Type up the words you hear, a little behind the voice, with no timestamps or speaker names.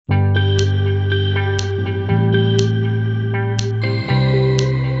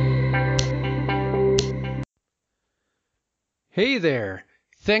Hey there!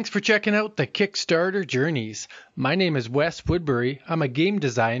 Thanks for checking out the Kickstarter Journeys. My name is Wes Woodbury. I'm a game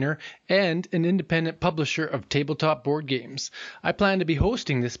designer and an independent publisher of tabletop board games. I plan to be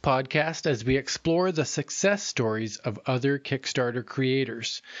hosting this podcast as we explore the success stories of other Kickstarter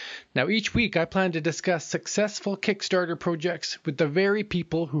creators. Now, each week I plan to discuss successful Kickstarter projects with the very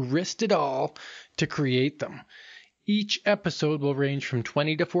people who risked it all to create them. Each episode will range from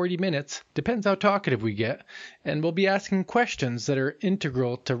 20 to 40 minutes, depends how talkative we get, and we'll be asking questions that are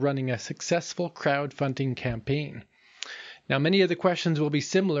integral to running a successful crowdfunding campaign. Now, many of the questions will be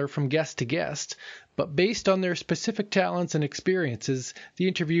similar from guest to guest, but based on their specific talents and experiences, the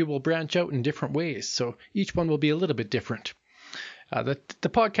interview will branch out in different ways, so each one will be a little bit different. The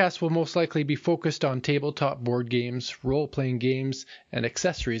podcast will most likely be focused on tabletop board games, role-playing games, and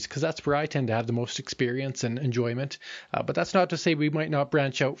accessories, because that's where I tend to have the most experience and enjoyment. But that's not to say we might not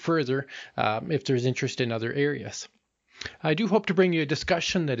branch out further if there's interest in other areas. I do hope to bring you a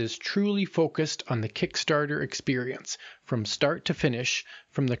discussion that is truly focused on the Kickstarter experience, from start to finish,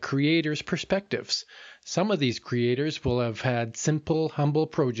 from the creators' perspectives. Some of these creators will have had simple, humble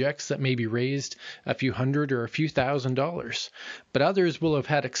projects that maybe raised a few hundred or a few $1,000s, but others will have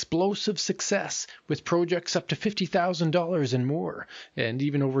had explosive success with projects up to $50,000 and more, and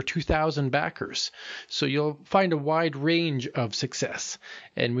even over 2,000 backers. So you'll find a wide range of success,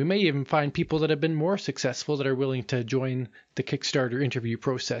 and we may even find people that have been more successful that are willing to join the Kickstarter interview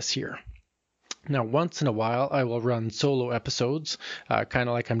process here. Now, once in a while, I will run solo episodes, kind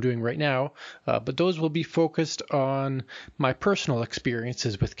of like I'm doing right now, but those will be focused on my personal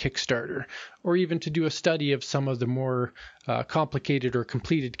experiences with Kickstarter, or even to do a study of some of the more complicated or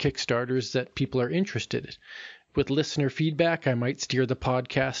completed Kickstarters that people are interested in. With listener feedback, I might steer the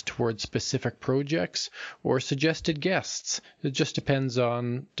podcast towards specific projects or suggested guests. It just depends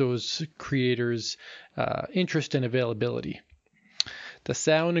on those creators' interest and availability. The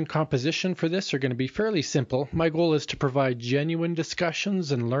sound and composition for this are going to be fairly simple. My goal is to provide genuine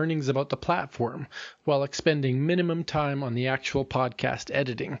discussions and learnings about the platform while expending minimum time on the actual podcast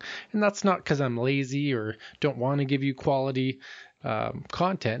editing. And that's not because I'm lazy or don't want to give you quality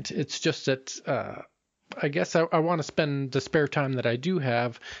content. It's just that I guess I want to spend the spare time that I do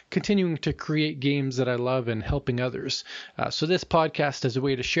have continuing to create games that I love and helping others. So this podcast is a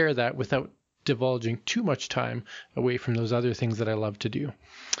way to share that without divulging too much time away from those other things that I love to do.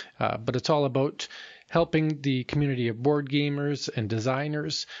 But it's all about helping the community of board gamers and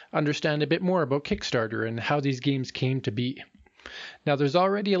designers understand a bit more about Kickstarter and how these games came to be. Now, there's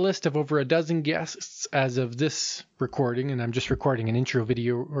already a list of over a dozen guests as of this recording, and I'm just recording an intro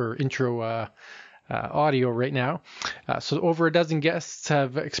video or intro audio right now. So over a dozen guests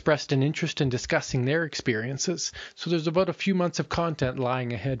have expressed an interest in discussing their experiences. So there's about a few months of content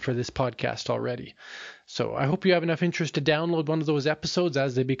lying ahead for this podcast already. So I hope you have enough interest to download one of those episodes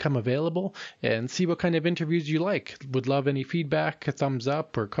as they become available and see what kind of interviews you like. Would love any feedback, a thumbs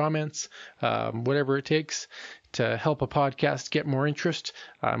up or comments, whatever it takes to help a podcast get more interest.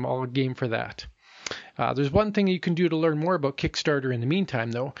 I'm all game for that. There's one thing you can do to learn more about Kickstarter in the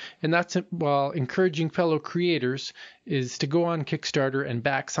meantime, though, and that's while encouraging fellow creators is to go on Kickstarter and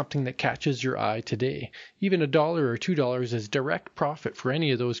back something that catches your eye today. Even $1 or $2 is direct profit for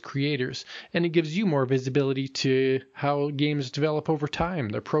any of those creators, and it gives you more visibility to how games develop over time,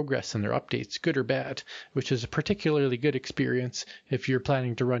 their progress and their updates, good or bad, which is a particularly good experience if you're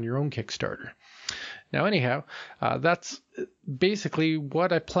planning to run your own Kickstarter. Now, anyhow, that's basically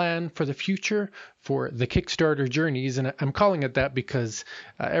what I plan for the future for the Kickstarter Journeys, and I'm calling it that because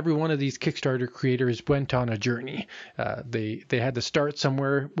every one of these Kickstarter creators went on a journey. They had to start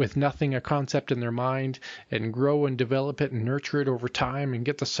somewhere with nothing, a concept in their mind, and grow and develop it and nurture it over time and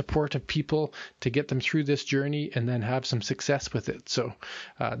get the support of people to get them through this journey and then have some success with it. So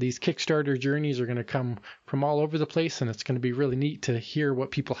these Kickstarter Journeys are going to come from all over the place, and it's going to be really neat to hear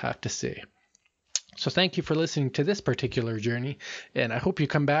what people have to say. So thank you for listening to this particular journey, and I hope you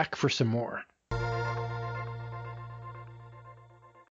come back for some more.